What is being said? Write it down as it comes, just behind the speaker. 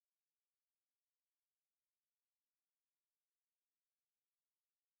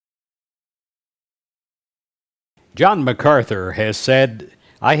John MacArthur has said,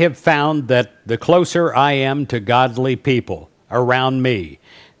 "I have found that the closer I am to godly people around me,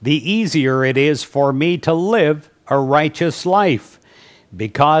 the easier it is for me to live a righteous life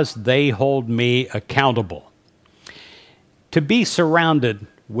because they hold me accountable." To be surrounded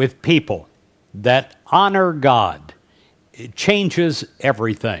with people that honor God, it changes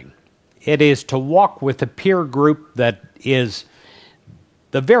everything. It is to walk with a peer group that is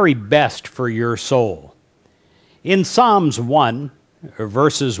the very best for your soul. In Psalms 1,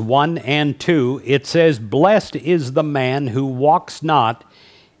 verses 1 and 2, it says, "Blessed is the man who walks not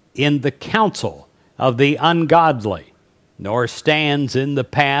in the counsel of the ungodly, nor stands in the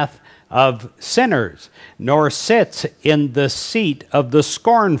path of sinners, nor sits in the seat of the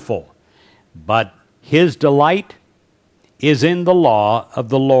scornful. But his delight is in the law of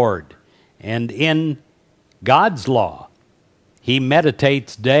the Lord, and in God's law he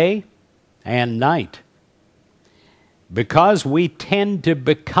meditates day and night." Because we tend to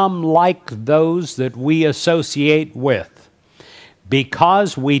become like those that we associate with,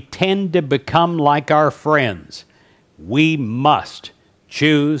 because we tend to become like our friends, we must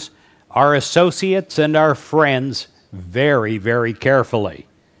choose our associates and our friends very, very carefully.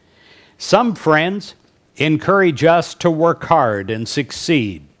 Some friends encourage us to work hard and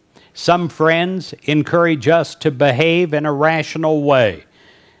succeed. Some friends encourage us to behave in a rational way.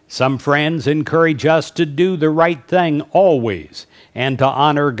 Some friends encourage us to do the right thing always and to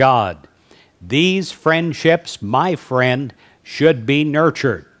honor God. These friendships, my friend, should be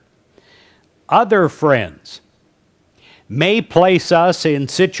nurtured. Other friends may place us in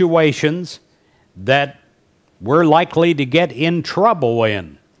situations that we're likely to get in trouble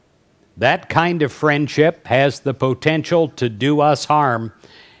in. That kind of friendship has the potential to do us harm,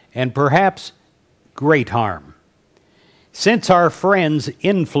 and perhaps great harm. Since our friends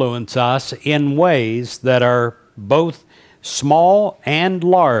influence us in ways that are both small and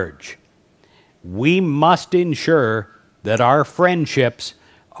large, we must ensure that our friendships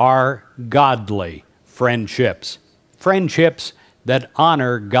are godly friendships, friendships that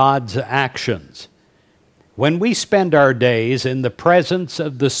honor God's actions. When we spend our days in the presence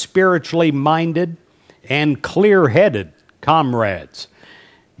of the spiritually minded and clear-headed comrades,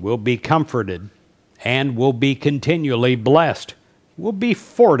 we'll be comforted and will be continually blessed. We'll be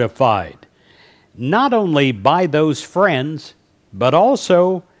fortified, not only by those friends, but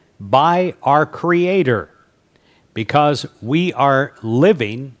also by our Creator, because we are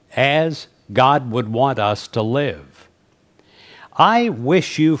living as God would want us to live. I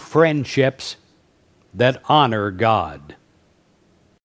wish you friendships that honor God.